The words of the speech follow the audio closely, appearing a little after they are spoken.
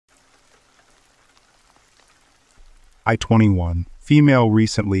I-21. Female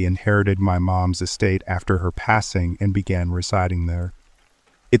recently inherited my mom's estate after her passing and began residing there.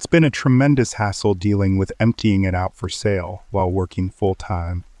 It's been a tremendous hassle dealing with emptying it out for sale while working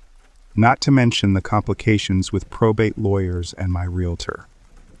full-time. Not to mention the complications with probate lawyers and my realtor.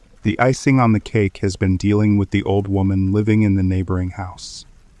 The icing on the cake has been dealing with the old woman living in the neighboring house.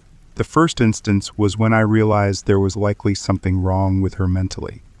 The first instance was when I realized there was likely something wrong with her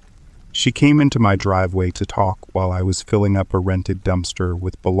mentally. She came into my driveway to talk while I was filling up a rented dumpster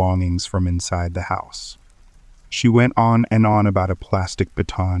with belongings from inside the house. She went on and on about a plastic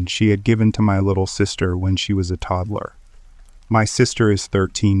baton she had given to my little sister when she was a toddler. My sister is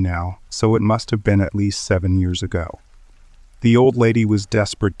 13 now, so it must have been at least 7 years ago. The old lady was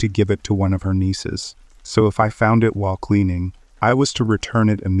desperate to give it to one of her nieces, so if I found it while cleaning, I was to return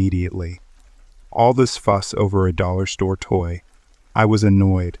it immediately. All this fuss over a dollar store toy. I was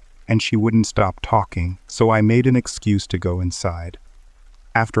annoyed, and she wouldn't stop talking, so I made an excuse to go inside.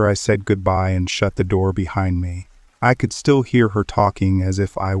 After I said goodbye and shut the door behind me, I could still hear her talking as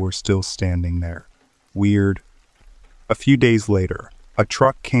if I were still standing there. Weird. A few days later, a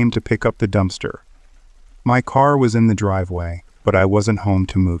truck came to pick up the dumpster. My car was in the driveway, but I wasn't home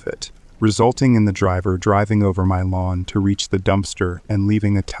to move it, resulting in the driver driving over my lawn to reach the dumpster and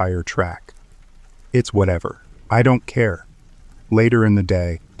leaving a tire track. It's whatever. I don't care. Later in the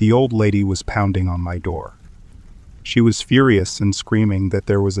day, the old lady was pounding on my door. She was furious and screaming that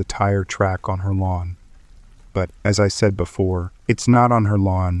there was a tire track on her lawn. But, as I said before, it's not on her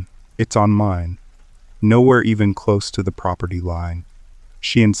lawn, it's on mine. Nowhere even close to the property line.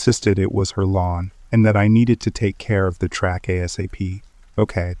 She insisted it was her lawn, and that I needed to take care of the track ASAP.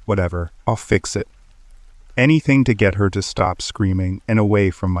 Okay, whatever, I'll fix it. Anything to get her to stop screaming and away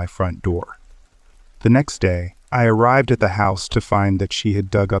from my front door. The next day, I arrived at the house to find that she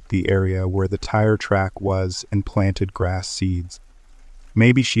had dug up the area where the tire track was and planted grass seeds.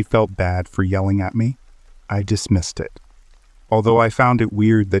 Maybe she felt bad for yelling at me? I dismissed it. Although I found it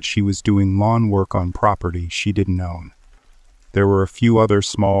weird that she was doing lawn work on property she didn't own. There were a few other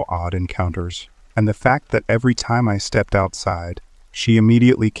small odd encounters, and the fact that every time I stepped outside, she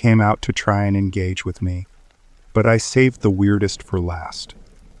immediately came out to try and engage with me. But I saved the weirdest for last.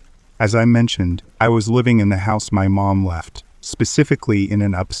 As I mentioned, I was living in the house my mom left, specifically in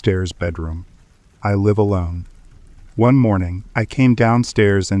an upstairs bedroom. I live alone. One morning, I came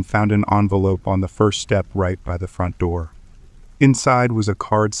downstairs and found an envelope on the first step right by the front door. Inside was a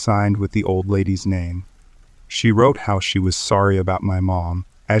card signed with the old lady's name. She wrote how she was sorry about my mom,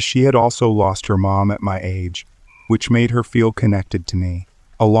 as she had also lost her mom at my age, which made her feel connected to me,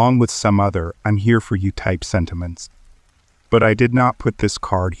 along with some other "I'm here for you" type sentiments. But I did not put this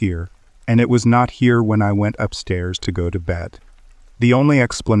card here, and it was not here when I went upstairs to go to bed. The only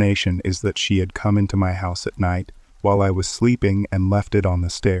explanation is that she had come into my house at night while I was sleeping and left it on the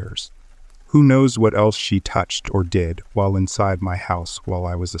stairs. Who knows what else she touched or did while inside my house while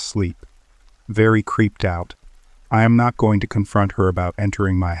I was asleep. Very creeped out. I am not going to confront her about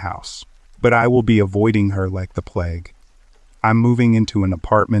entering my house, but I will be avoiding her like the plague. I'm moving into an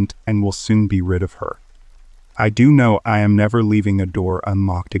apartment and will soon be rid of her. I do know I am never leaving a door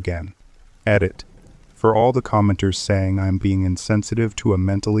unlocked again. Edit. For all the commenters saying I'm being insensitive to a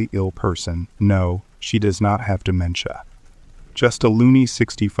mentally ill person, no, she does not have dementia. Just a loony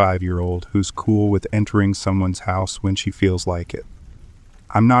 65-year-old who's cool with entering someone's house when she feels like it.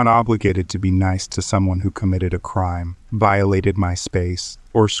 I'm not obligated to be nice to someone who committed a crime, violated my space,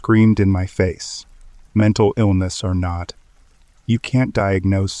 or screamed in my face. Mental illness or not. You can't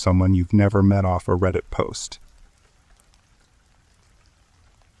diagnose someone you've never met off a Reddit post.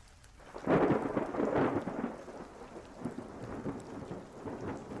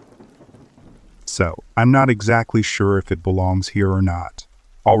 So, I'm not exactly sure if it belongs here or not.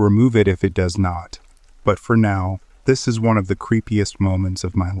 I'll remove it if it does not. But for now, this is one of the creepiest moments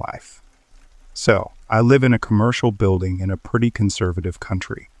of my life. So, I live in a commercial building in a pretty conservative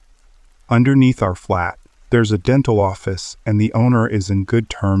country. Underneath our flat, there's a dental office and the owner is in good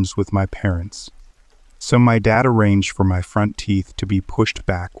terms with my parents. So my dad arranged for my front teeth to be pushed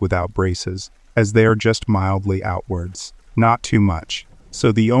back without braces, as they are just mildly outwards, not too much.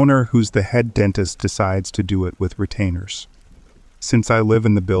 So the owner, who's the head dentist, decides to do it with retainers. Since I live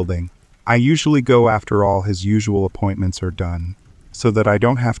in the building, I usually go after all his usual appointments are done, so that I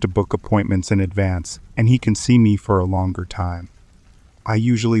don't have to book appointments in advance and he can see me for a longer time. I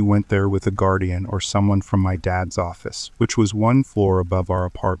usually went there with a guardian or someone from my dad's office, which was one floor above our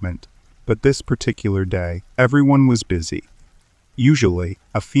apartment, but this particular day, everyone was busy. Usually,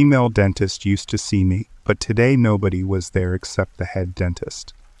 a female dentist used to see me, but today nobody was there except the head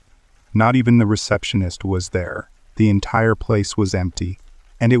dentist. Not even the receptionist was there. the entire place was empty,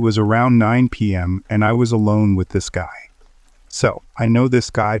 and it was around 9 p.m. and I was alone with this guy. So, I know this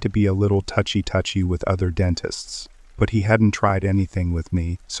guy to be a little touchy-touchy with other dentists, but he hadn't tried anything with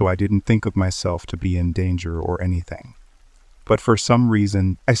me, so I didn't think of myself to be in danger or anything. But for some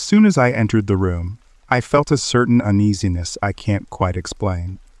reason, as soon as I entered the room, I felt a certain uneasiness I can't quite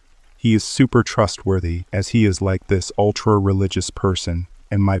explain. He is super trustworthy, as he is like this ultra-religious person,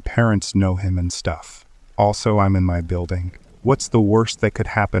 and my parents know him and stuff. Also, I'm in my building. What's the worst that could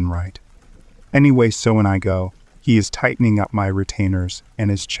happen, right? Anyway, so when I go, he is tightening up my retainers and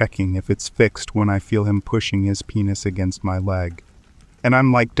is checking if it's fixed when I feel him pushing his penis against my leg. And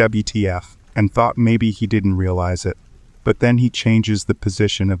I'm like WTF, and thought maybe he didn't realize it. But then he changes the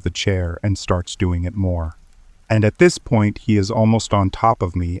position of the chair and starts doing it more. And at this point, he is almost on top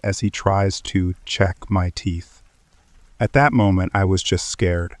of me as he tries to check my teeth. At that moment, I was just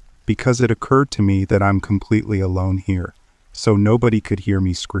scared, because it occurred to me that I'm completely alone here, so nobody could hear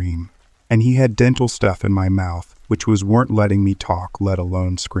me scream. And he had dental stuff in my mouth, which weren't letting me talk, let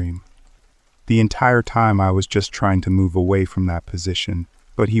alone scream. The entire time I was just trying to move away from that position,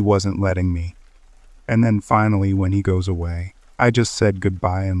 but he wasn't letting me. And then finally, when he goes away, I just said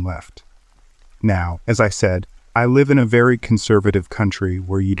goodbye and left. Now, as I said, I live in a very conservative country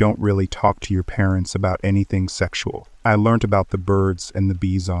where you don't really talk to your parents about anything sexual. I learned about the birds and the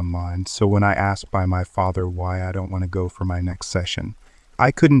bees online, so when I asked by my father why I don't want to go for my next session,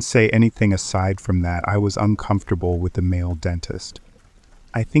 I couldn't say anything aside from that I was uncomfortable with the male dentist.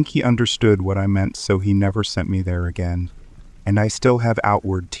 I think he understood what I meant, so he never sent me there again. And I still have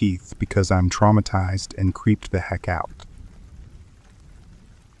outward teeth because I'm traumatized and creeped the heck out.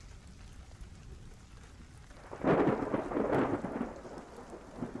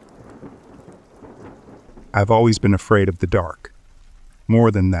 I've always been afraid of the dark. More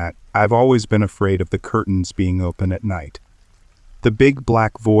than that, I've always been afraid of the curtains being open at night. The big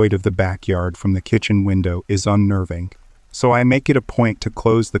black void of the backyard from the kitchen window is unnerving, so I make it a point to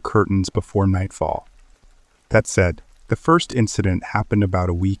close the curtains before nightfall. That said, the first incident happened about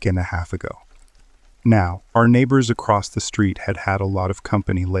a week and a half ago. Now, our neighbors across the street had had a lot of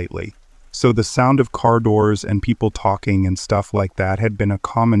company lately, so the sound of car doors and people talking and stuff like that had been a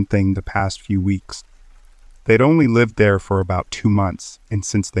common thing the past few weeks. They'd only lived there for about 2 months, and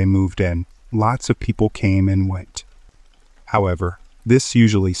since they moved in, lots of people came and went. However, this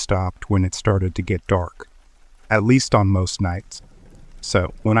usually stopped when it started to get dark, at least on most nights.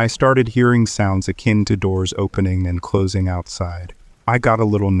 So, when I started hearing sounds akin to doors opening and closing outside, I got a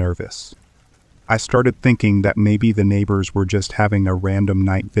little nervous. I started thinking that maybe the neighbors were just having a random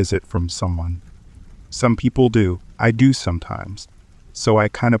night visit from someone. Some people do, I do sometimes, so I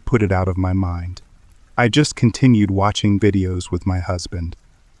kind of put it out of my mind. I just continued watching videos with my husband.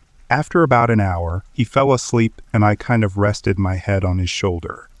 After about an hour, he fell asleep and I kind of rested my head on his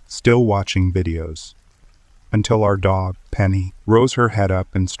shoulder, still watching videos. Until our dog, Penny, rose her head up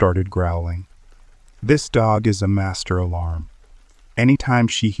and started growling. This dog is a master alarm. Anytime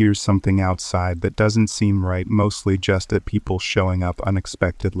she hears something outside that doesn't seem right, mostly just at people showing up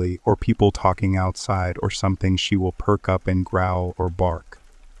unexpectedly or people talking outside or something, she will perk up and growl or bark.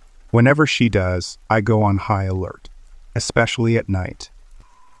 Whenever she does, I go on high alert, especially at night.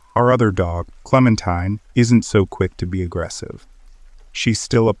 Our other dog, Clementine, isn't so quick to be aggressive. She's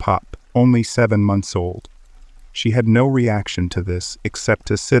still a pup, only 7 months old. She had no reaction to this except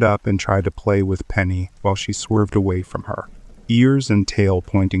to sit up and try to play with Penny while she swerved away from her, ears and tail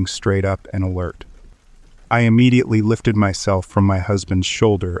pointing straight up and alert. I immediately lifted myself from my husband's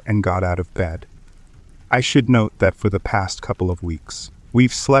shoulder and got out of bed. I should note that for the past couple of weeks,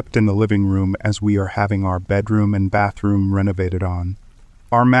 we've slept in the living room as we are having our bedroom and bathroom renovated on.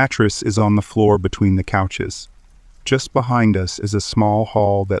 Our mattress is on the floor between the couches. Just behind us is a small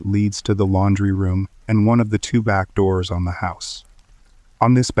hall that leads to the laundry room and one of the 2 back doors on the house.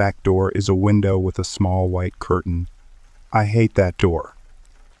 On this back door is a window with a small white curtain. I hate that door.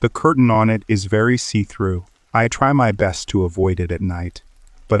 The curtain on it is very see-through. I try my best to avoid it at night,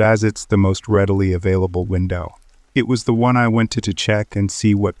 but as it's the most readily available window, it was the one I went to check and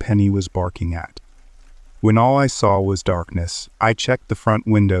see what Penny was barking at. When all I saw was darkness, I checked the front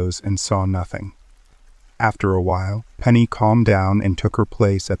windows and saw nothing. After a while, Penny calmed down and took her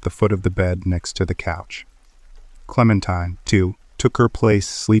place at the foot of the bed next to the couch. Clementine, too, took her place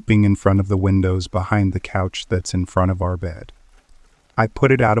sleeping in front of the windows behind the couch that's in front of our bed. I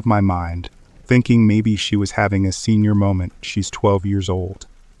put it out of my mind, thinking maybe she was having a senior moment. She's 12 years old,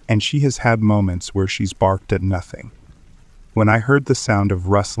 and she has had moments where she's barked at nothing. When I heard the sound of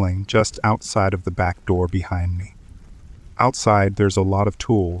rustling just outside of the back door behind me. Outside, there's a lot of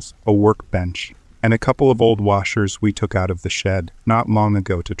tools, a workbench, and a couple of old washers we took out of the shed not long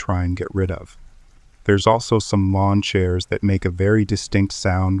ago to try and get rid of. There's also some lawn chairs that make a very distinct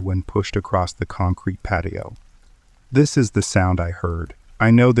sound when pushed across the concrete patio. This is the sound I heard. I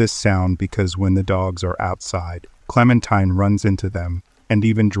know this sound because when the dogs are outside, Clementine runs into them and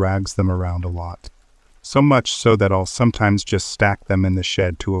even drags them around a lot. So much so that I'll sometimes just stack them in the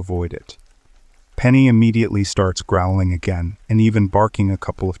shed to avoid it. Penny immediately starts growling again and even barking a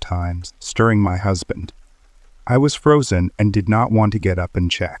couple of times, stirring my husband. I was frozen and did not want to get up and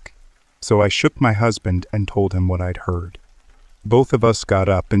check, so I shook my husband and told him what I'd heard. Both of us got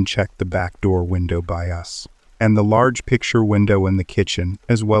up and checked the back door window by us, and the large picture window in the kitchen,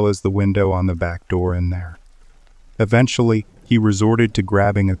 as well as the window on the back door in there. Eventually, he resorted to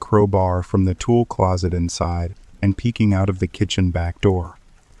grabbing a crowbar from the tool closet inside and peeking out of the kitchen back door.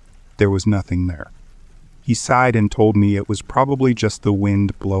 There was nothing there. He sighed and told me it was probably just the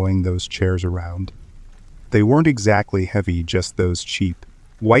wind blowing those chairs around. They weren't exactly heavy, just those cheap,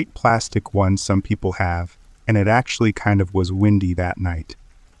 white plastic ones some people have, and it actually kind of was windy that night.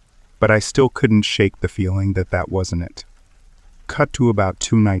 But I still couldn't shake the feeling that that wasn't it. Cut to about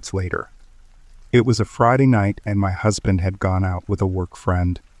 2 nights later. It was a Friday night and my husband had gone out with a work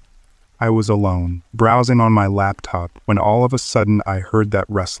friend. I was alone, browsing on my laptop, when all of a sudden I heard that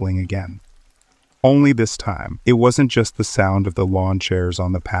rustling again. Only this time, it wasn't just the sound of the lawn chairs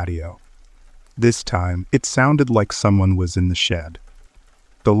on the patio. This time, it sounded like someone was in the shed.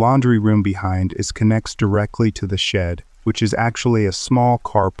 The laundry room behind connects directly to the shed, which is actually a small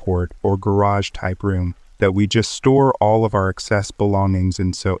carport or garage-type room that we just store all of our excess belongings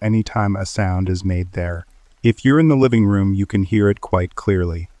in, so anytime a sound is made there, if you're in the living room, you can hear it quite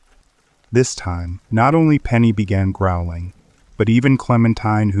clearly. This time, not only Penny began growling, but even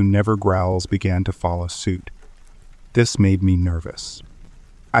Clementine, who never growls, began to follow suit. This made me nervous.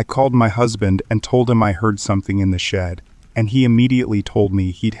 I called my husband and told him I heard something in the shed, and he immediately told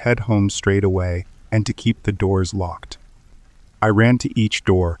me he'd head home straight away and to keep the doors locked. I ran to each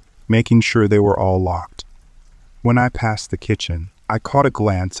door, making sure they were all locked. When I passed the kitchen, I caught a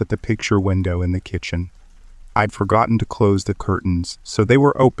glance at the picture window in the kitchen. I'd forgotten to close the curtains, so they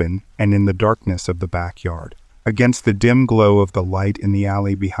were open and in the darkness of the backyard. Against the dim glow of the light in the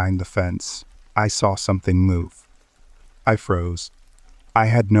alley behind the fence, I saw something move. I froze. I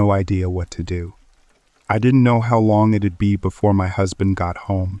had no idea what to do. I didn't know how long it'd be before my husband got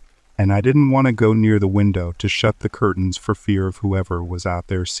home, and I didn't want to go near the window to shut the curtains for fear of whoever was out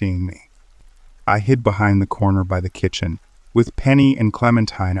there seeing me. I hid behind the corner by the kitchen, with Penny and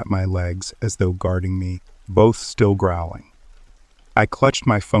Clementine at my legs as though guarding me, both still growling. I clutched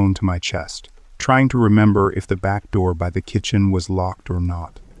my phone to my chest, trying to remember if the back door by the kitchen was locked or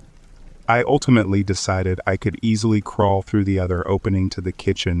not. I ultimately decided I could easily crawl through the other opening to the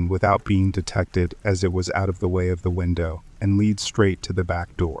kitchen without being detected, as it was out of the way of the window, and lead straight to the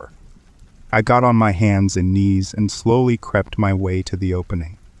back door. I got on my hands and knees and slowly crept my way to the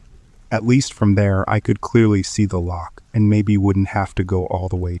opening. At least from there I could clearly see the lock and maybe wouldn't have to go all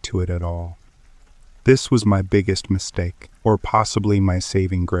the way to it at all. This was my biggest mistake, or possibly my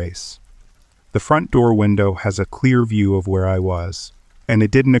saving grace. The front door window has a clear view of where I was, and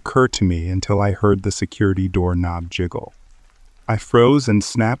it didn't occur to me until I heard the security door knob jiggle. I froze and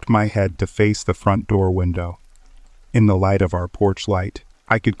snapped my head to face the front door window. In the light of our porch light,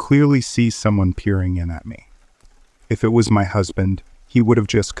 I could clearly see someone peering in at me. If it was my husband, he would have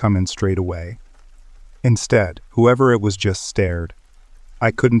just come in straight away. Instead, whoever it was just stared.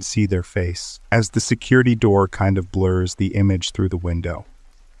 I couldn't see their face, as the security door kind of blurs the image through the window.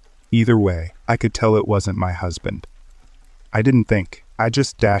 Either way, I could tell it wasn't my husband. I didn't think. I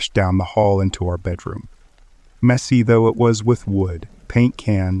just dashed down the hall into our bedroom. Messy though it was, with wood, paint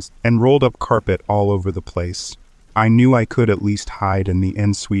cans, and rolled up carpet all over the place, I knew I could at least hide in the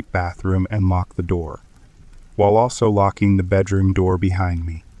en-suite bathroom and lock the door, while also locking the bedroom door behind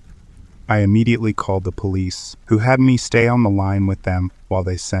me. I immediately called the police, who had me stay on the line with them while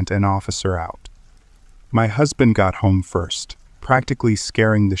they sent an officer out. My husband got home first, practically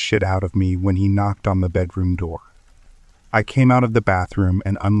scaring the shit out of me when he knocked on the bedroom door. I came out of the bathroom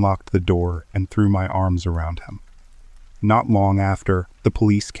and unlocked the door and threw my arms around him. Not long after, the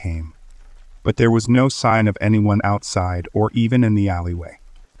police came, but there was no sign of anyone outside or even in the alleyway.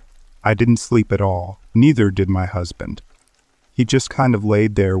 I didn't sleep at all, neither did my husband. He just kind of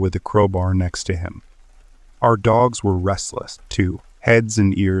laid there with a crowbar next to him. Our dogs were restless, too, heads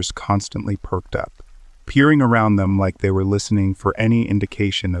and ears constantly perked up, peering around them like they were listening for any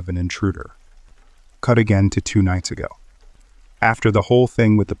indication of an intruder. Cut again to 2 nights ago. After the whole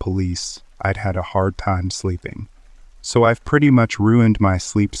thing with the police, I'd had a hard time sleeping. So I've pretty much ruined my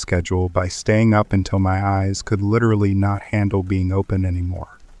sleep schedule by staying up until my eyes could literally not handle being open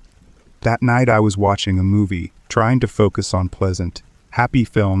anymore. That night I was watching a movie, trying to focus on pleasant, happy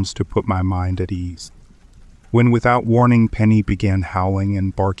films to put my mind at ease, when without warning Penny began howling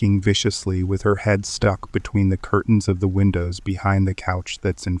and barking viciously with her head stuck between the curtains of the windows behind the couch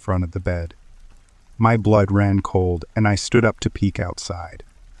that's in front of the bed. My blood ran cold and I stood up to peek outside.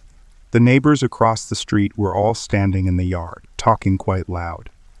 The neighbors across the street were all standing in the yard, talking quite loud.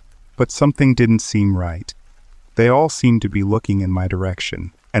 But something didn't seem right. They all seemed to be looking in my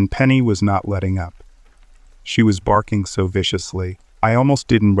direction, and Penny was not letting up. She was barking so viciously, I almost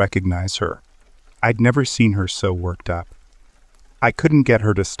didn't recognize her. I'd never seen her so worked up. I couldn't get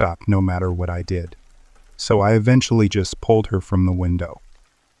her to stop no matter what I did. So I eventually just pulled her from the window.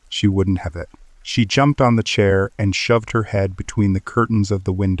 She wouldn't have it. She jumped on the chair and shoved her head between the curtains of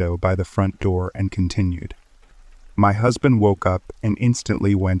the window by the front door and continued. My husband woke up and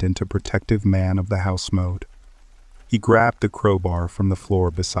instantly went into protective man of the house mode. He grabbed the crowbar from the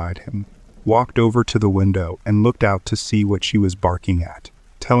floor beside him, walked over to the window and looked out to see what she was barking at,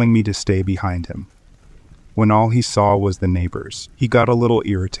 telling me to stay behind him. When all he saw was the neighbors, he got a little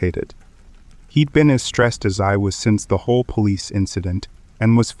irritated. He'd been as stressed as I was since the whole police incident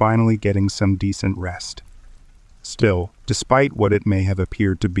and was finally getting some decent rest. Still, despite what it may have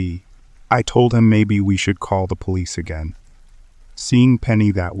appeared to be, I told him maybe we should call the police again. Seeing Penny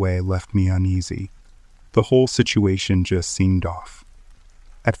that way left me uneasy. The whole situation just seemed off.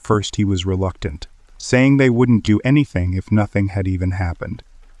 At first he was reluctant, saying they wouldn't do anything if nothing had even happened.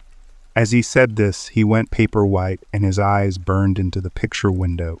 As he said this, he went paper white and his eyes burned into the picture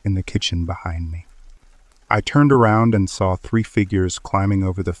window in the kitchen behind me. I turned around and saw 3 figures climbing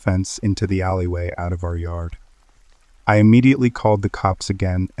over the fence into the alleyway out of our yard. I immediately called the cops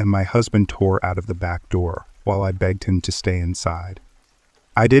again and my husband tore out of the back door while I begged him to stay inside.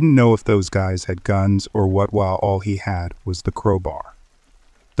 I didn't know if those guys had guns or what while all he had was the crowbar.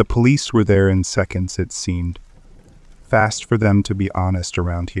 The police were there in seconds, it seemed. Fast for them to be honest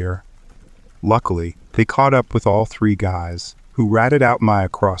around here. Luckily, they caught up with all 3 guys, who ratted out my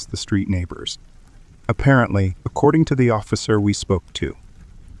across-the-street neighbors. Apparently, according to the officer we spoke to,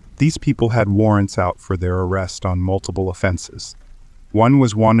 these people had warrants out for their arrest on multiple offenses. One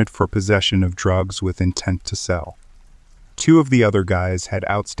was wanted for possession of drugs with intent to sell. 2 of the other guys had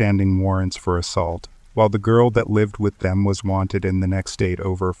outstanding warrants for assault, while the girl that lived with them was wanted in the next state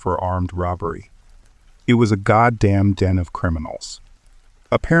over for armed robbery. It was a goddamn den of criminals.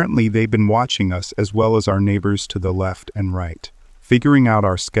 Apparently, they'd been watching us as well as our neighbors to the left and right, figuring out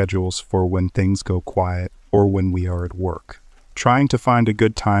our schedules for when things go quiet or when we are at work, trying to find a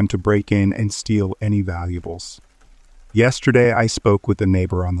good time to break in and steal any valuables. Yesterday, I spoke with the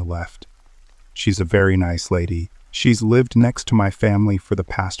neighbor on the left. She's a very nice lady. She's lived next to my family for the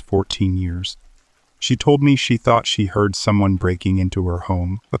past 14 years. She told me she thought she heard someone breaking into her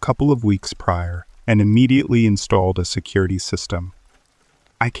home a couple of weeks prior and immediately installed a security system.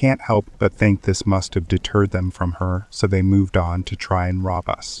 I can't help but think this must have deterred them from her, so they moved on to try and rob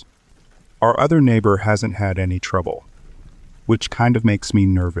us. Our other neighbor hasn't had any trouble, which kind of makes me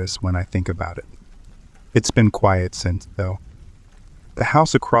nervous when I think about it. It's been quiet since, though. The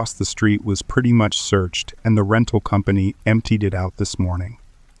house across the street was pretty much searched, and the rental company emptied it out this morning.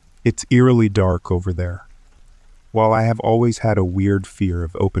 It's eerily dark over there. While I have always had a weird fear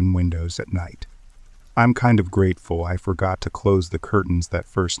of open windows at night, I'm kind of grateful I forgot to close the curtains that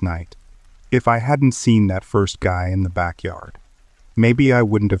first night. If I hadn't seen that first guy in the backyard, maybe I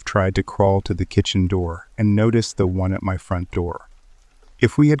wouldn't have tried to crawl to the kitchen door and noticed the one at my front door.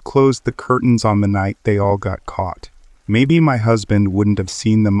 If we had closed the curtains on the night they all got caught, maybe my husband wouldn't have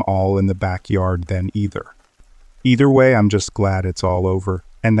seen them all in the backyard then either. Either way, I'm just glad it's all over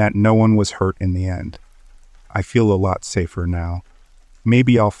and that no one was hurt in the end. I feel a lot safer now.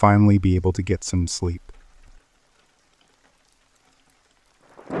 Maybe I'll finally be able to get some sleep.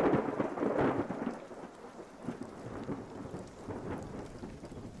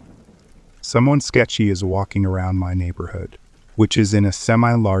 Someone sketchy is walking around my neighborhood, which is in a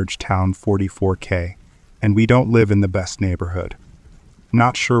semi-large town 44K, and we don't live in the best neighborhood.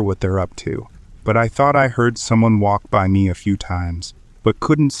 Not sure what they're up to, but I thought I heard someone walk by me a few times, but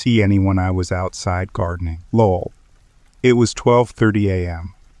couldn't see anyone. I was outside gardening. Lol. It was 12:30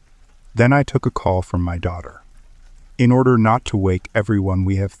 a.m. Then I took a call from my daughter. In order not to wake everyone,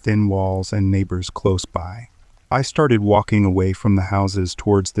 we have thin walls and neighbors close by. I started walking away from the houses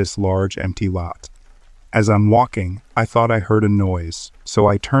towards this large empty lot. As I'm walking, I thought I heard a noise, so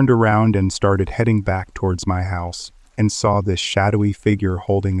I turned around and started heading back towards my house, and saw this shadowy figure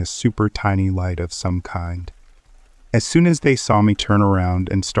holding a super tiny light of some kind. As soon as they saw me turn around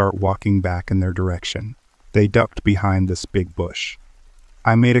and start walking back in their direction, they ducked behind this big bush.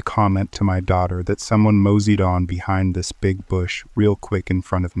 I made a comment to my daughter that someone moseyed on behind this big bush real quick in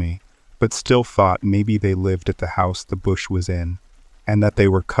front of me, but still thought maybe they lived at the house the bush was in, and that they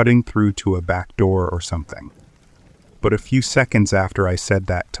were cutting through to a back door or something. But a few seconds after I said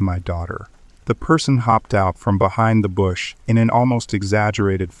that to my daughter, the person hopped out from behind the bush in an almost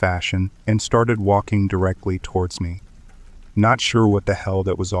exaggerated fashion and started walking directly towards me. Not sure what the hell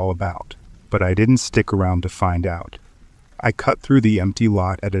that was all about, but I didn't stick around to find out. I cut through the empty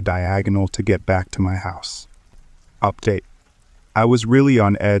lot at a diagonal to get back to my house. Update. I was really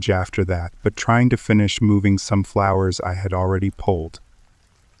on edge after that, but trying to finish moving some flowers I had already pulled.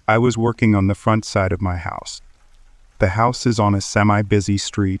 I was working on the front side of my house. The house is on a semi-busy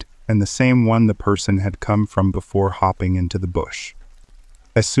street, and the same one the person had come from before hopping into the bush.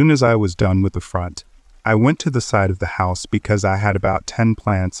 As soon as I was done with the front, I went to the side of the house because I had about 10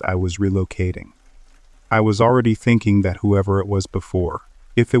 plants I was relocating. I was already thinking that whoever it was before,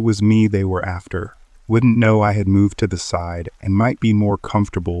 if it was me they were after, wouldn't know I had moved to the side and might be more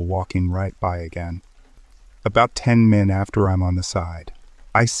comfortable walking right by again. About 10 minutes after I'm on the side,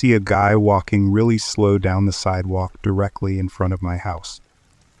 I see a guy walking really slow down the sidewalk directly in front of my house.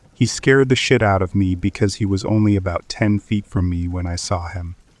 He scared the shit out of me because he was only about 10 feet from me when I saw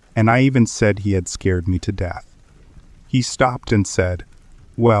him, and I even said he had scared me to death. He stopped and said,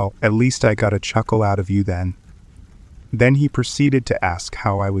 "Well, at least I got a chuckle out of you then." Then he proceeded to ask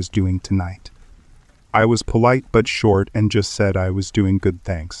how I was doing tonight. I was polite but short and just said I was doing good,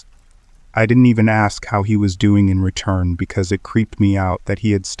 thanks. I didn't even ask how he was doing in return because it creeped me out that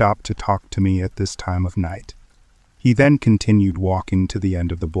he had stopped to talk to me at this time of night. He then continued walking to the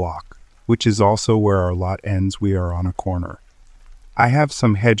end of the block, which is also where our lot ends. We are on a corner. I have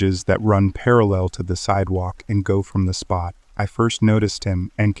some hedges that run parallel to the sidewalk and go from the spot I first noticed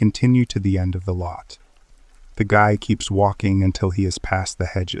him and continue to the end of the lot. The guy keeps walking until he is past the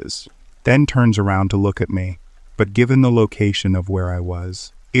hedges, then turns around to look at me, but given the location of where I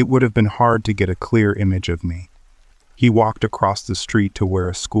was, it would have been hard to get a clear image of me. He walked across the street to where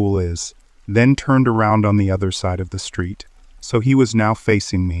a school is, then turned around on the other side of the street, so he was now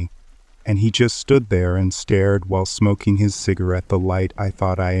facing me, and he just stood there and stared while smoking his cigarette, the light I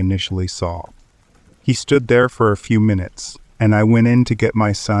thought I initially saw. He stood there for a few minutes, and I went in to get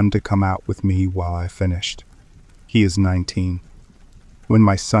my son to come out with me while I finished. He is 19. When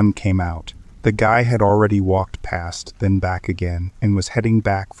my son came out, the guy had already walked past, then back again, and was heading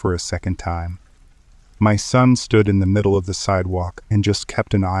back for a second time. My son stood in the middle of the sidewalk and just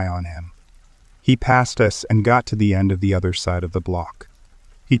kept an eye on him. He passed us and got to the end of the other side of the block.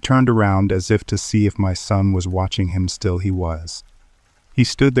 He turned around as if to see if my son was watching him. Still he was. He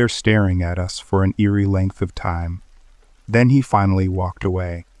stood there staring at us for an eerie length of time. Then he finally walked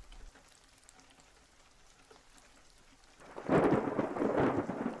away.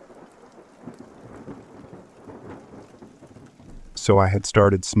 So I had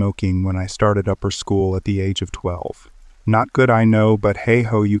started smoking when I started upper school at the age of 12. Not good, I know, but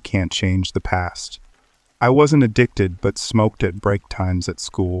hey-ho, you can't change the past. I wasn't addicted, but smoked at break times at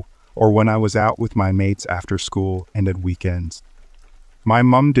school, or when I was out with my mates after school and at weekends. My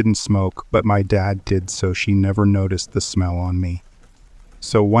mom didn't smoke, but my dad did, so she never noticed the smell on me.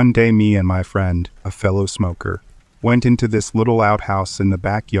 So one day me and my friend, a fellow smoker, went into this little outhouse in the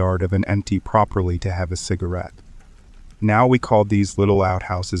backyard of an empty property to have a cigarette. Now we called these little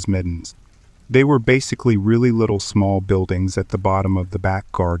outhouses middens. They were basically really little small buildings at the bottom of the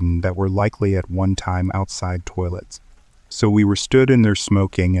back garden that were likely at one time outside toilets. So we were stood in there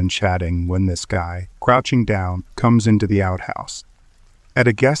smoking and chatting when this guy, crouching down, comes into the outhouse. At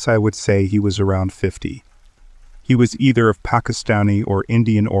a guess I would say he was around 50. He was either of Pakistani or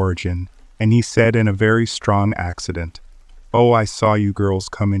Indian origin, and he said in a very strong accent, "Oh, I saw you girls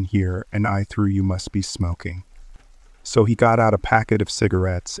come in here and I threw you must be smoking." So he got out a packet of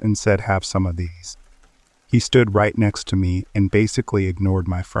cigarettes and said, "Have some of these." He stood right next to me and basically ignored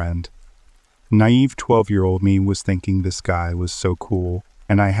my friend. Naive 12-year-old me was thinking this guy was so cool,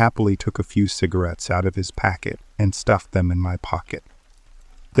 and I happily took a few cigarettes out of his packet and stuffed them in my pocket.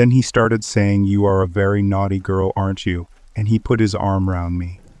 Then he started saying, "You are a very naughty girl, aren't you?" And he put his arm around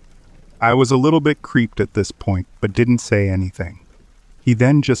me. I was a little bit creeped at this point, but didn't say anything. He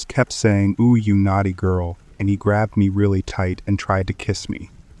then just kept saying, "Ooh, you naughty girl," and he grabbed me really tight and tried to kiss me,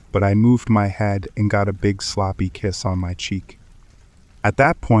 but I moved my head and got a big sloppy kiss on my cheek. At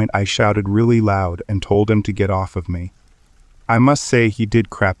that point I shouted really loud and told him to get off of me. I must say he did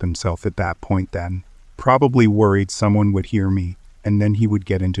crap himself at that point then, probably worried someone would hear me and then he would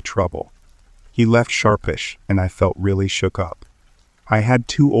get into trouble. He left sharpish, and I felt really shook up. I had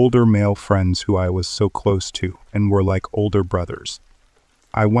two older male friends who I was so close to, and were like older brothers.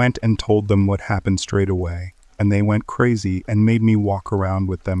 I went and told them what happened straight away, and they went crazy and made me walk around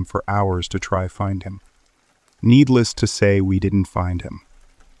with them for hours to try find him. Needless to say, we didn't find him.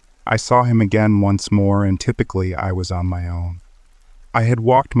 I saw him again once more, and typically I was on my own. I had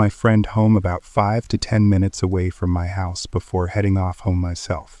walked my friend home about 5 to 10 minutes away from my house before heading off home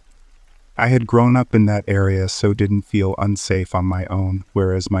myself. I had grown up in that area, so didn't feel unsafe on my own,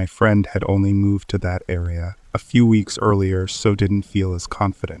 whereas my friend had only moved to that area a few weeks earlier, so didn't feel as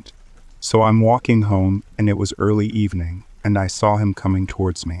confident. So I'm walking home, and it was early evening, and I saw him coming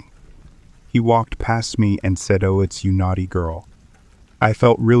towards me. He walked past me and said, "Oh, it's you naughty girl." I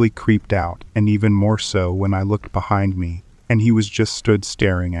felt really creeped out, and even more so when I looked behind me, and he was just stood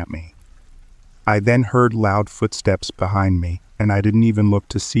staring at me. I then heard loud footsteps behind me, and I didn't even look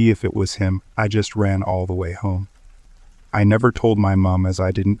to see if it was him. I just ran all the way home. I never told my mom, as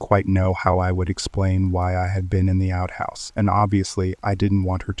I didn't quite know how I would explain why I had been in the outhouse, and obviously I didn't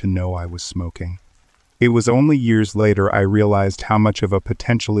want her to know I was smoking. It was only years later I realized how much of a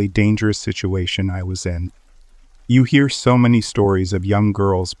potentially dangerous situation I was in. You hear so many stories of young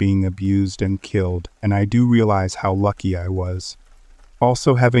girls being abused and killed, and I do realize how lucky I was.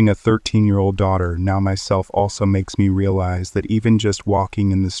 Also, having a 13-year-old daughter now myself also makes me realize that even just walking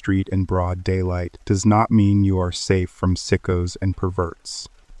in the street in broad daylight does not mean you are safe from sickos and perverts.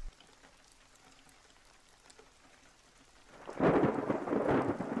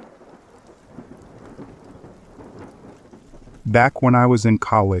 Back when I was in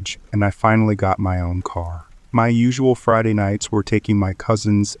college and I finally got my own car, my usual Friday nights were taking my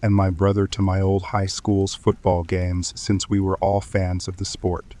cousins and my brother to my old high school's football games, since we were all fans of the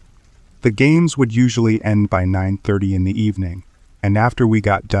sport. The games would usually end by 9:30 in the evening, and after we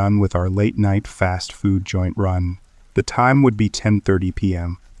got done with our late-night fast food joint run, the time would be 10:30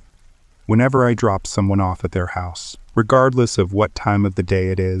 p.m. Whenever I drop someone off at their house, regardless of what time of the day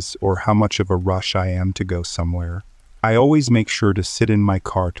it is or how much of a rush I am to go somewhere, I always make sure to sit in my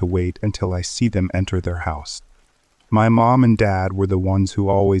car to wait until I see them enter their house. My mom and dad were the ones who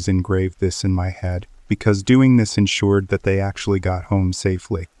always engraved this in my head, because doing this ensured that they actually got home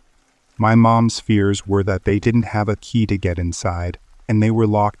safely. My mom's fears were that they didn't have a key to get inside, and they were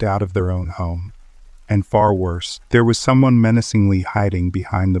locked out of their own home. And far worse, there was someone menacingly hiding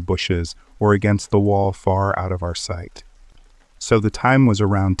behind the bushes or against the wall far out of our sight. So the time was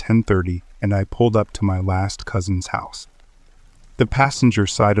around 10:30, and I pulled up to my last cousin's house. The passenger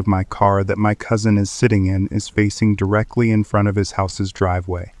side of my car that my cousin is sitting in is facing directly in front of his house's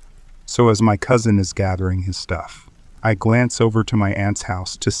driveway. So as my cousin is gathering his stuff, I glance over to my aunt's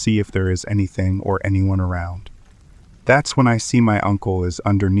house to see if there is anything or anyone around. That's when I see my uncle is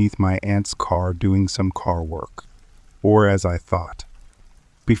underneath my aunt's car doing some car work. Or as I thought.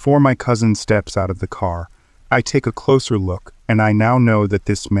 Before my cousin steps out of the car, I take a closer look, and I now know that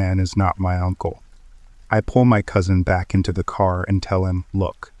this man is not my uncle. I pull my cousin back into the car and tell him,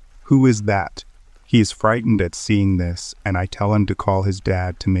 "Look, who is that?" He is frightened at seeing this, and I tell him to call his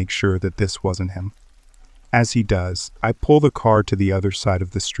dad to make sure that this wasn't him. As he does, I pull the car to the other side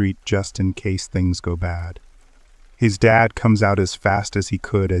of the street just in case things go bad. His dad comes out as fast as he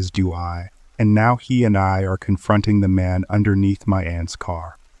could, as do I, and now he and I are confronting the man underneath my aunt's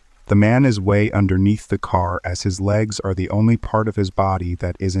car. The man is way underneath the car, as his legs are the only part of his body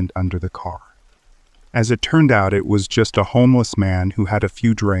that isn't under the car. As it turned out, it was just a homeless man who had a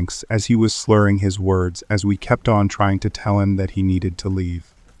few drinks, as he was slurring his words as we kept on trying to tell him that he needed to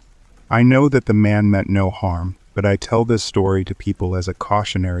leave. I know that the man meant no harm, but I tell this story to people as a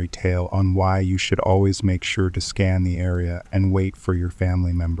cautionary tale on why you should always make sure to scan the area and wait for your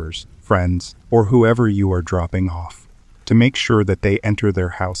family members, friends, or whoever you are dropping off, to make sure that they enter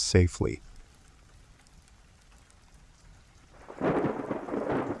their house safely.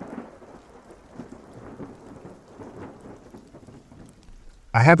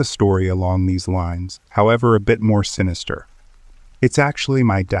 I have a story along these lines, however a bit more sinister. It's actually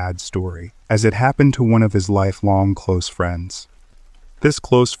my dad's story, as it happened to one of his lifelong close friends. This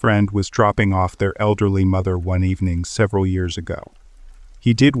close friend was dropping off their elderly mother one evening several years ago.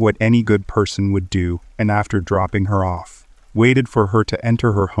 He did what any good person would do, and after dropping her off, waited for her to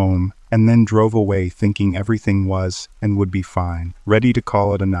enter her home, and then drove away thinking everything was and would be fine, ready to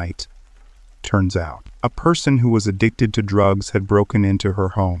call it a night. Turns out, a person who was addicted to drugs had broken into her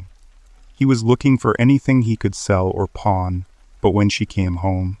home. He was looking for anything he could sell or pawn, but when she came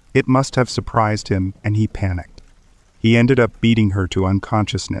home, it must have surprised him, and he panicked. He ended up beating her to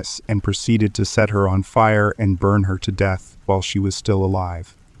unconsciousness and proceeded to set her on fire and burn her to death while she was still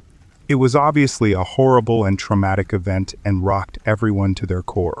alive. It was obviously a horrible and traumatic event and rocked everyone to their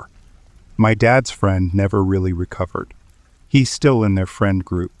core. My dad's friend never really recovered. He's still in their friend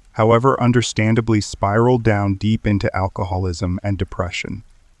group, however understandably spiraled down deep into alcoholism and depression.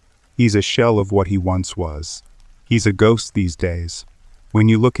 He's a shell of what he once was. He's a ghost these days. When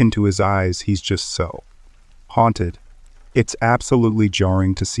you look into his eyes, he's just so haunted. It's absolutely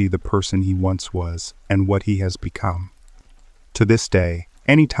jarring to see the person he once was and what he has become. To this day,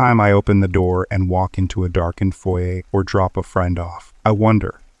 anytime I open the door and walk into a darkened foyer or drop a friend off, I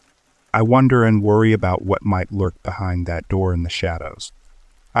wonder and worry about what might lurk behind that door in the shadows.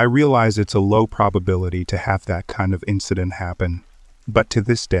 I realize it's a low probability to have that kind of incident happen, but to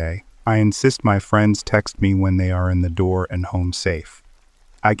this day, I insist my friends text me when they are in the door and home safe.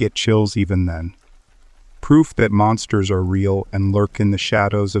 I get chills even then. Proof that monsters are real and lurk in the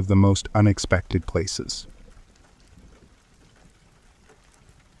shadows of the most unexpected places.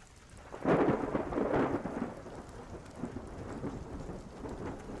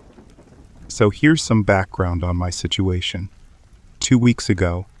 So here's some background on my situation. 2 weeks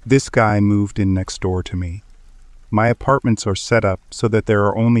ago, this guy moved in next door to me. My apartments are set up so that there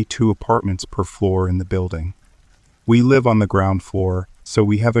are only 2 apartments per floor in the building. We live on the ground floor, so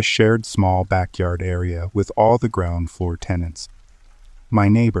we have a shared small backyard area with all the ground floor tenants. My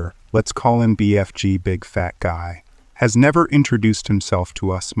neighbor, let's call him BFG Big Fat Guy, has never introduced himself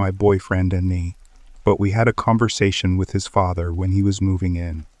to us, my boyfriend and me, but we had a conversation with his father when he was moving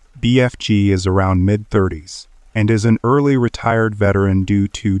in. BFG is around mid-30s and is an early retired veteran due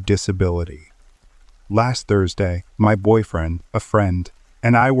to disability. Last Thursday, my boyfriend, a friend,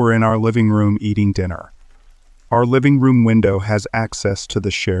 and I were in our living room eating dinner. Our living room window has access to the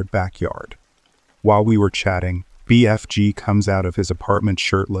shared backyard. While we were chatting, BFG comes out of his apartment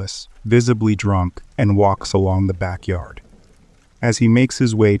shirtless, visibly drunk, and walks along the backyard. As he makes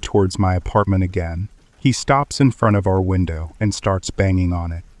his way towards my apartment again, he stops in front of our window and starts banging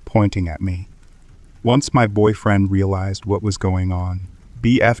on it, pointing at me. Once my boyfriend realized what was going on,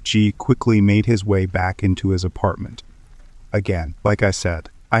 BFG quickly made his way back into his apartment. Again, like I said,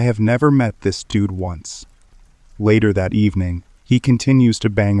 I have never met this dude once. Later that evening, he continues to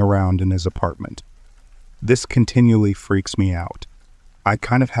bang around in his apartment. This continually freaks me out. I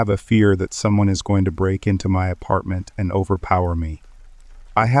kind of have a fear that someone is going to break into my apartment and overpower me.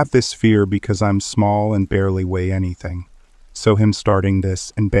 I have this fear because I'm small and barely weigh anything, so him starting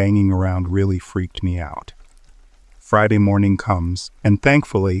this and banging around really freaked me out. Friday morning comes, and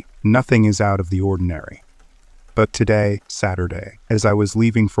thankfully, nothing is out of the ordinary. But today, Saturday, as I was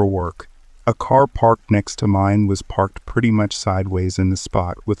leaving for work, a car parked next to mine was parked pretty much sideways in the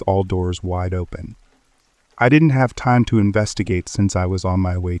spot with all doors wide open. I didn't have time to investigate since I was on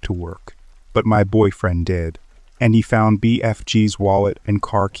my way to work, but my boyfriend did, and he found BFG's wallet and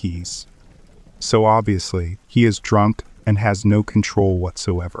car keys. So obviously, he is drunk and has no control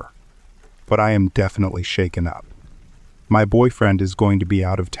whatsoever. But I am definitely shaken up. My boyfriend is going to be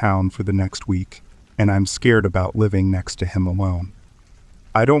out of town for the next week, and I'm scared about living next to him alone.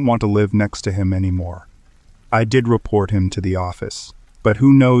 I don't want to live next to him anymore. I did report him to the office, but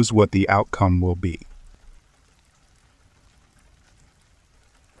who knows what the outcome will be.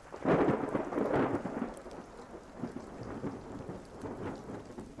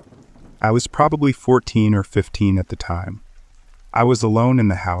 I was probably 14 or 15 at the time. I was alone in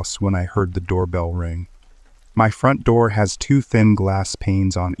the house when I heard the doorbell ring. My front door has 2 thin glass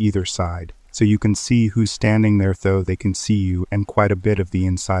panes on either side, so you can see who's standing there, though they can see you and quite a bit of the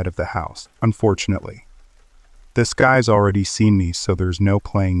inside of the house, unfortunately. This guy's already seen me, so there's no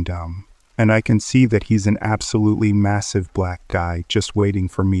playing dumb, and I can see that he's an absolutely massive black guy just waiting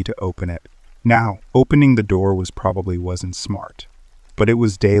for me to open it. Now, opening the door probably wasn't smart, but it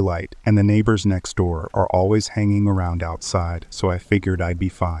was daylight and the neighbors next door are always hanging around outside, so I figured I'd be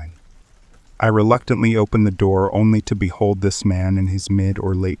fine. I reluctantly opened the door only to behold this man in his mid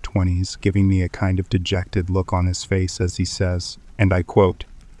or late 20s giving me a kind of dejected look on his face as he says, and I quote,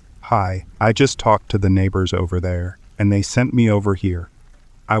 "Hi, I just talked to the neighbors over there, and they sent me over here.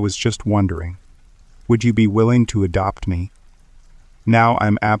 I was just wondering, would you be willing to adopt me?" Now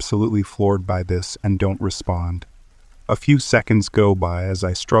I'm absolutely floored by this and don't respond. A few seconds go by as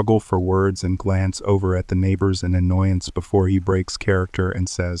I struggle for words and glance over at the neighbors in annoyance before he breaks character and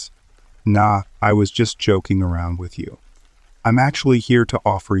says, "Nah, I was just joking around with you. I'm actually here to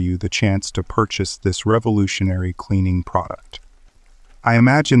offer you the chance to purchase this revolutionary cleaning product." I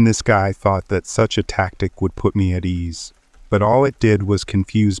imagine this guy thought that such a tactic would put me at ease, but all it did was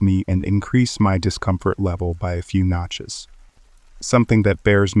confuse me and increase my discomfort level by a few notches. Something that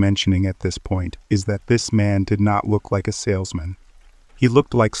bears mentioning at this point is that this man did not look like a salesman. He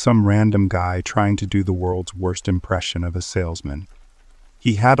looked like some random guy trying to do the world's worst impression of a salesman.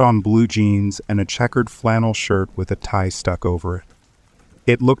 He had on blue jeans and a checkered flannel shirt with a tie stuck over it.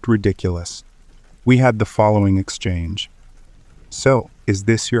 It looked ridiculous. We had the following exchange. "So, is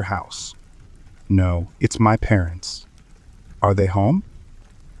this your house?" "No, it's my parents." "Are they home?"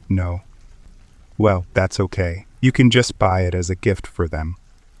 "No." "Well, that's okay. You can just buy it as a gift for them.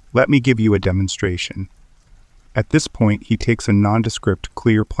 Let me give you a demonstration." At this point, he takes a nondescript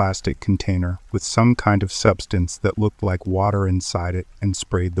clear plastic container with some kind of substance that looked like water inside it and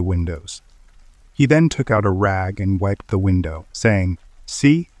sprayed the windows. He then took out a rag and wiped the window, saying,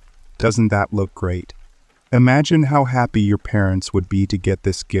 "See? Doesn't that look great? Imagine how happy your parents would be to get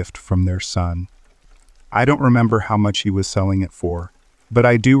this gift from their son." I don't remember how much he was selling it for, but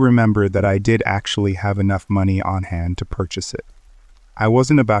I do remember that I did actually have enough money on hand to purchase it. I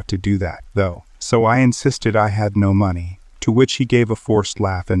wasn't about to do that, though, so I insisted I had no money, to which he gave a forced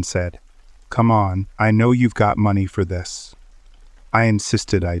laugh and said, "Come on, I know you've got money for this." I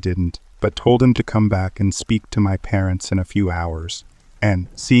insisted I didn't, but told him to come back and speak to my parents in a few hours, and,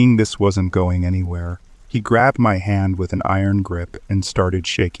 seeing this wasn't going anywhere, he grabbed my hand with an iron grip and started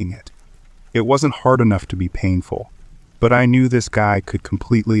shaking it. It wasn't hard enough to be painful, but I knew this guy could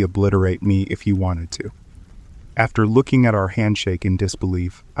completely obliterate me if he wanted to. After looking at our handshake in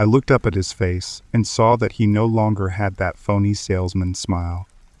disbelief, I looked up at his face and saw that he no longer had that phony salesman smile.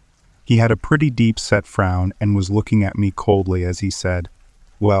 He had a pretty deep-set frown and was looking at me coldly as he said,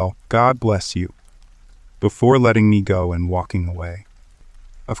 "Well, God bless you," before letting me go and walking away.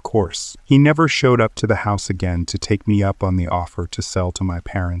 Of course, he never showed up to the house again to take me up on the offer to sell to my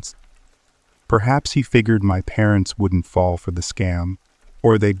parents. Perhaps he figured my parents wouldn't fall for the scam,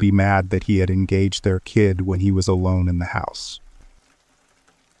 or they'd be mad that he had engaged their kid when he was alone in the house.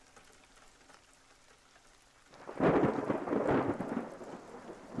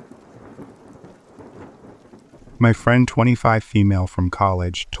 My friend 25 female from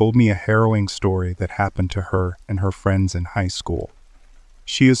college told me a harrowing story that happened to her and her friends in high school.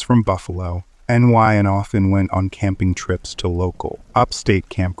 She is from Buffalo, NY, and often went on camping trips to local, upstate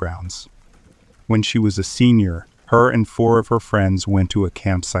campgrounds. When she was a senior, her and 4 of her friends went to a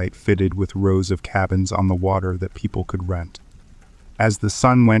campsite fitted with rows of cabins on the water that people could rent. As the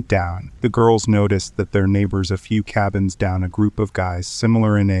sun went down, the girls noticed that their neighbors a few cabins down, a group of guys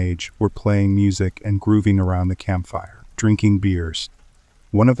similar in age, were playing music and grooving around the campfire, drinking beers.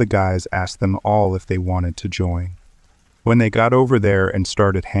 One of the guys asked them all if they wanted to join. When they got over there and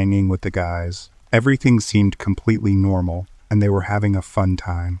started hanging with the guys, everything seemed completely normal, and they were having a fun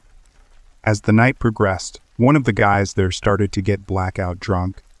time. As the night progressed, one of the guys there started to get blackout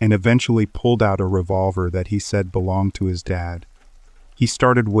drunk and eventually pulled out a revolver that he said belonged to his dad. He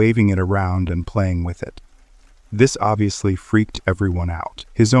started waving it around and playing with it. This obviously freaked everyone out,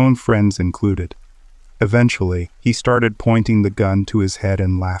 his own friends included. Eventually, he started pointing the gun to his head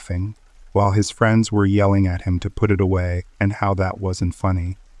and laughing, while his friends were yelling at him to put it away and how that wasn't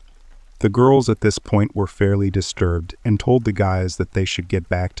funny. The girls at this point were fairly disturbed and told the guys that they should get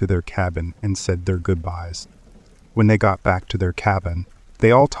back to their cabin and said their goodbyes. When they got back to their cabin,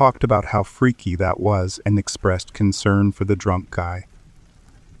 they all talked about how freaky that was and expressed concern for the drunk guy.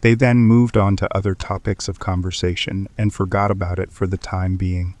 They then moved on to other topics of conversation and forgot about it for the time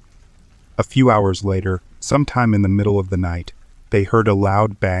being. A few hours later, sometime in the middle of the night, they heard a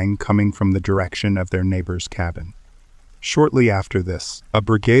loud bang coming from the direction of their neighbor's cabin. Shortly after this, a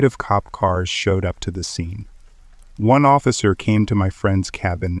brigade of cop cars showed up to the scene. One officer came to my friend's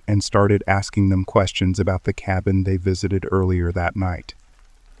cabin and started asking them questions about the cabin they visited earlier that night.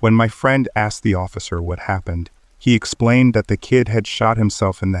 When my friend asked the officer what happened, he explained that the kid had shot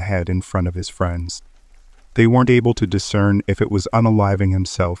himself in the head in front of his friends. They weren't able to discern if it was unaliving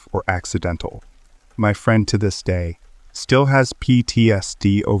himself or accidental. My friend to this day still has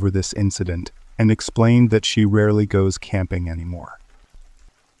PTSD over this incident and explained that she rarely goes camping anymore.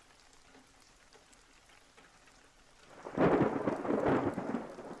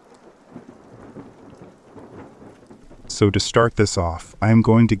 So to start this off, I am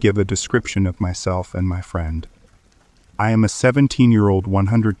going to give a description of myself and my friend. I am a 17-year-old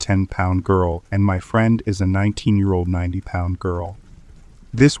 110-pound girl, and my friend is a 19-year-old 90-pound girl.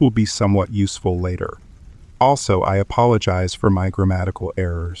 This will be somewhat useful later. Also, I apologize for my grammatical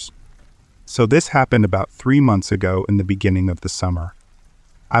errors. So this happened about 3 months ago in the beginning of the summer.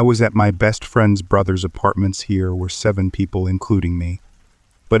 I was at my best friend's brother's apartments. Here were 7 people, including me.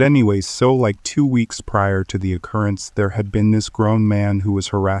 But anyways, so like 2 weeks prior to the occurrence, there had been this grown man who was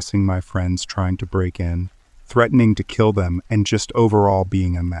harassing my friends, trying to break in, threatening to kill them, and just overall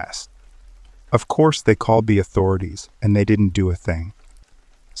being a mess. Of course, they called the authorities, and they didn't do a thing.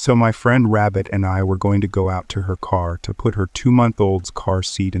 So my friend Rabbit and I were going to go out to her car to put her 2-month-old's car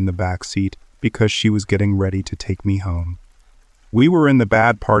seat in the back seat because she was getting ready to take me home. We were in the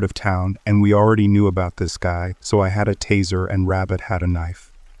bad part of town and we already knew about this guy, so I had a taser and Rabbit had a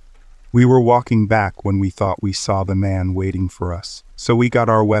knife. We were walking back when we thought we saw the man waiting for us, so we got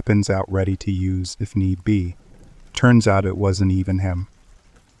our weapons out ready to use if need be. Turns out it wasn't even him.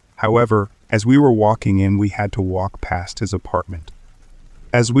 However, as we were walking in, we had to walk past his apartment.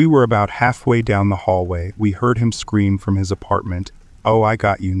 As we were about halfway down the hallway, we heard him scream from his apartment, "Oh, I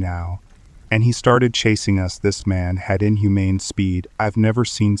got you now." And he started chasing us. This man had inhumane speed. I've never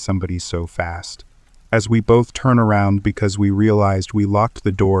seen somebody so fast. As we both turn around because we realized we locked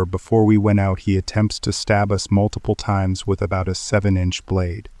the door before we went out, he attempts to stab us multiple times with about a 7-inch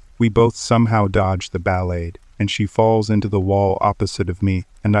blade. We both somehow dodge the blade, and she falls into the wall opposite of me,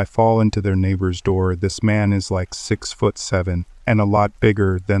 and I fall into their neighbor's door. This man is like 6'7" and a lot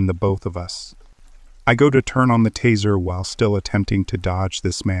bigger than the both of us. I go to turn on the taser while still attempting to dodge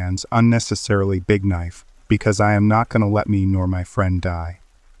this man's unnecessarily big knife, because I am not going to let me nor my friend die.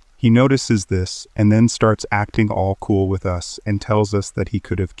 He notices this and then starts acting all cool with us and tells us that he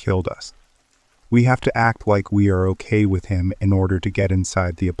could have killed us. We have to act like we are okay with him in order to get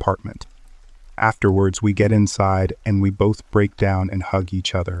inside the apartment. Afterwards, we get inside and we both break down and hug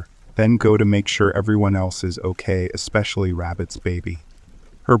each other, then go to make sure everyone else is okay, especially Rabbit's baby.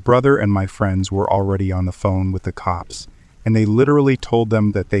 Her brother and my friends were already on the phone with the cops, and they literally told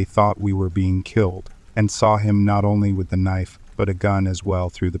them that they thought we were being killed and saw him not only with the knife, but a gun as well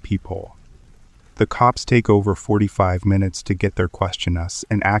through the peephole. The cops take over 45 minutes to get there, question us,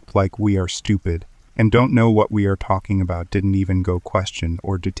 and act like we are stupid and don't know what we are talking about. Didn't even go question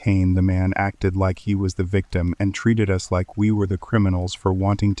or detain the man, acted like he was the victim and treated us like we were the criminals for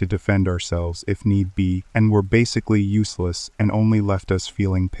wanting to defend ourselves if need be, and were basically useless and only left us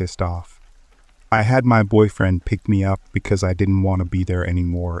feeling pissed off. I had my boyfriend pick me up because I didn't want to be there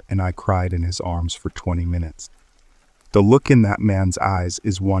anymore, and I cried in his arms for 20 minutes. The look in that man's eyes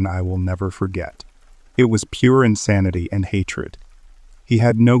is one I will never forget. It was pure insanity and hatred. He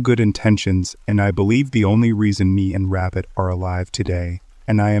had no good intentions, and I believe the only reason me and Rabbit are alive today,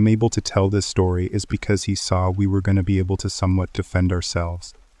 and I am able to tell this story, is because he saw we were going to be able to somewhat defend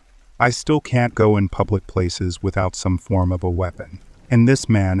ourselves. I still can't go in public places without some form of a weapon, and this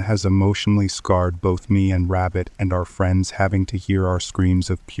man has emotionally scarred both me and Rabbit and our friends, having to hear our screams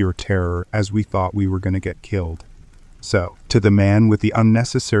of pure terror as we thought we were going to get killed. So, to the man with the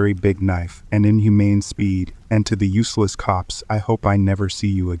unnecessary big knife and inhumane speed, and to the useless cops, I hope I never see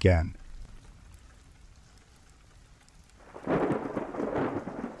you again.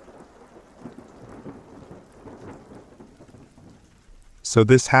 So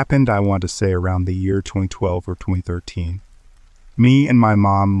this happened, I want to say, around the year 2012 or 2013. Me and my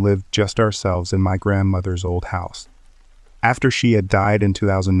mom lived just ourselves in my grandmother's old house. After she had died in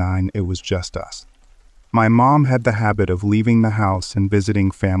 2009, it was just us. My mom had the habit of leaving the house and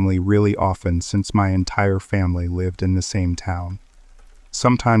visiting family really often, since my entire family lived in the same town.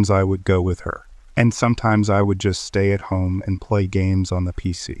 Sometimes I would go with her, and sometimes I would just stay at home and play games on the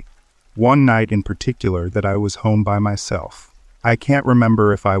PC. One night in particular that I was home by myself. I can't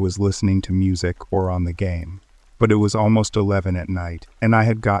remember if I was listening to music or on the game, but it was almost 11 at night, and I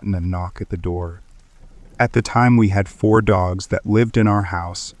had gotten a knock at the door. At the time, we had 4 dogs that lived in our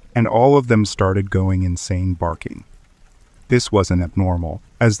house, and all of them started going insane, barking. This wasn't abnormal,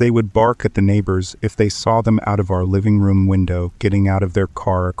 as they would bark at the neighbors if they saw them out of our living room window getting out of their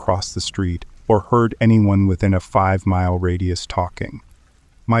car across the street, or heard anyone within a 5-mile radius talking.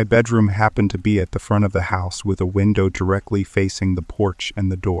 My bedroom happened to be at the front of the house with a window directly facing the porch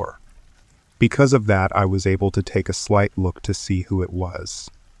and the door. Because of that, I was able to take a slight look to see who it was,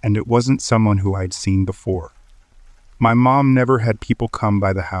 and it wasn't someone who I'd seen before. My mom never had people come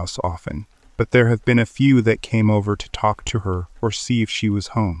by the house often, but there have been a few that came over to talk to her or see if she was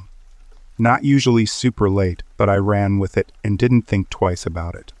home. Not usually super late, but I ran with it and didn't think twice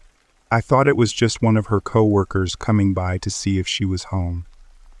about it. I thought it was just one of her co-workers coming by to see if she was home.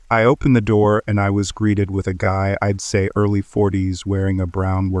 I opened the door and I was greeted with a guy, I'd say early 40s, wearing a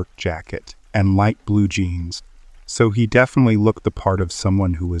brown work jacket and light blue jeans, so he definitely looked the part of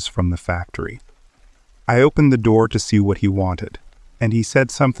someone who was from the factory. I opened the door to see what he wanted, and he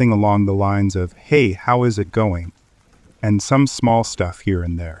said something along the lines of, "Hey, how is it going?" and some small stuff here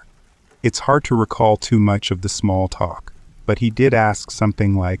and there. It's hard to recall too much of the small talk, but he did ask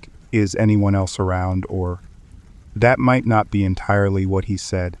something like, "Is anyone else around?" or that might not be entirely what he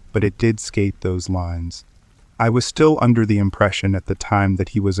said, but it did skate those lines. I was still under the impression at the time that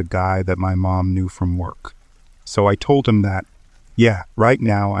he was a guy that my mom knew from work. So I told him that, Yeah, right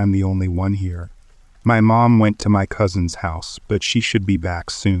now I'm the only one here. My mom went to my cousin's house, but she should be back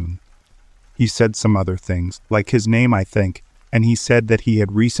soon. He said some other things, like his name, I think, and he said that he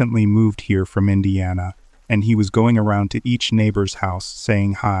had recently moved here from Indiana, and he was going around to each neighbor's house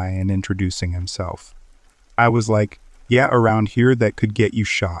saying hi and introducing himself. I was like, yeah, around here that could get you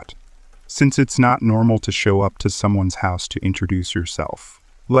shot, since it's not normal to show up to someone's house to introduce yourself,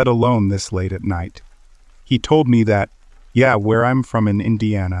 let alone this late at night. He told me that, yeah, where I'm from in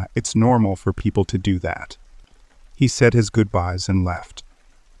Indiana, it's normal for people to do that. He said his goodbyes and left.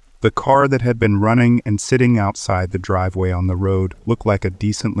 The car that had been running and sitting outside the driveway on the road looked like a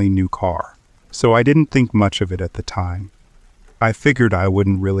decently new car, so I didn't think much of it at the time. I figured I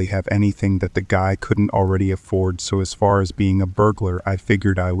wouldn't really have anything that the guy couldn't already afford, so as far as being a burglar, I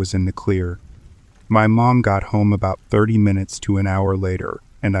figured I was in the clear. My mom got home about 30 minutes to an hour later,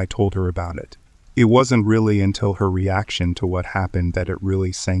 and I told her about it. It wasn't really until her reaction to what happened that it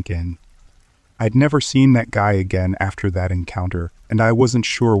really sank in. I'd never seen that guy again after that encounter, and I wasn't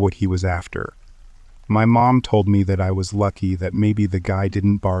sure what he was after. My mom told me that I was lucky that maybe the guy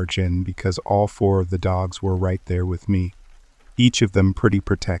didn't barge in because all 4 of the dogs were right there with me, each of them pretty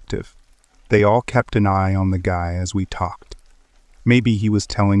protective. They all kept an eye on the guy as we talked. Maybe he was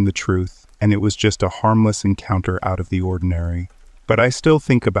telling the truth, and it was just a harmless encounter out of the ordinary. But I still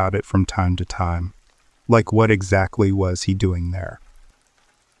think about it from time to time. Like, what exactly was he doing there?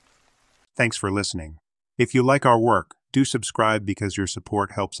 Thanks for listening. If you like our work, do subscribe because your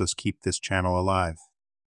support helps us keep this channel alive.